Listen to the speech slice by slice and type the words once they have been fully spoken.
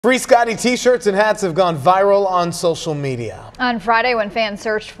Free Scottie t-shirts and hats have gone viral on social media. On Friday, when fans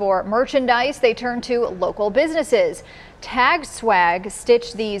searched for merchandise, they turned to local businesses. Tag Swag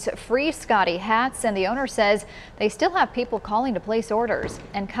stitched these free Scottie hats, and the owner says they still have people calling to place orders.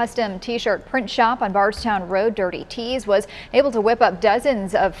 And Custom T-shirt print shop on Bardstown Road, Dirty Tees, was able to whip up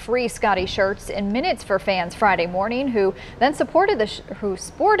dozens of free Scottie shirts in minutes for fans Friday morning, who then sported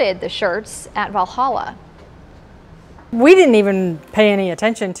the shirts at Valhalla. We didn't even pay any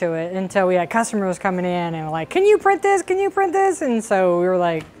attention to it until we had customers coming in and were like, can you print this? Can you print this? And so we were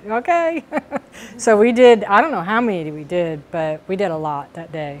like, okay. So we did, I don't know how many we did, but we did a lot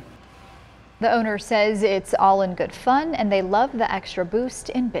that day. The owner says it's all in good fun and they love the extra boost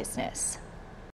in business.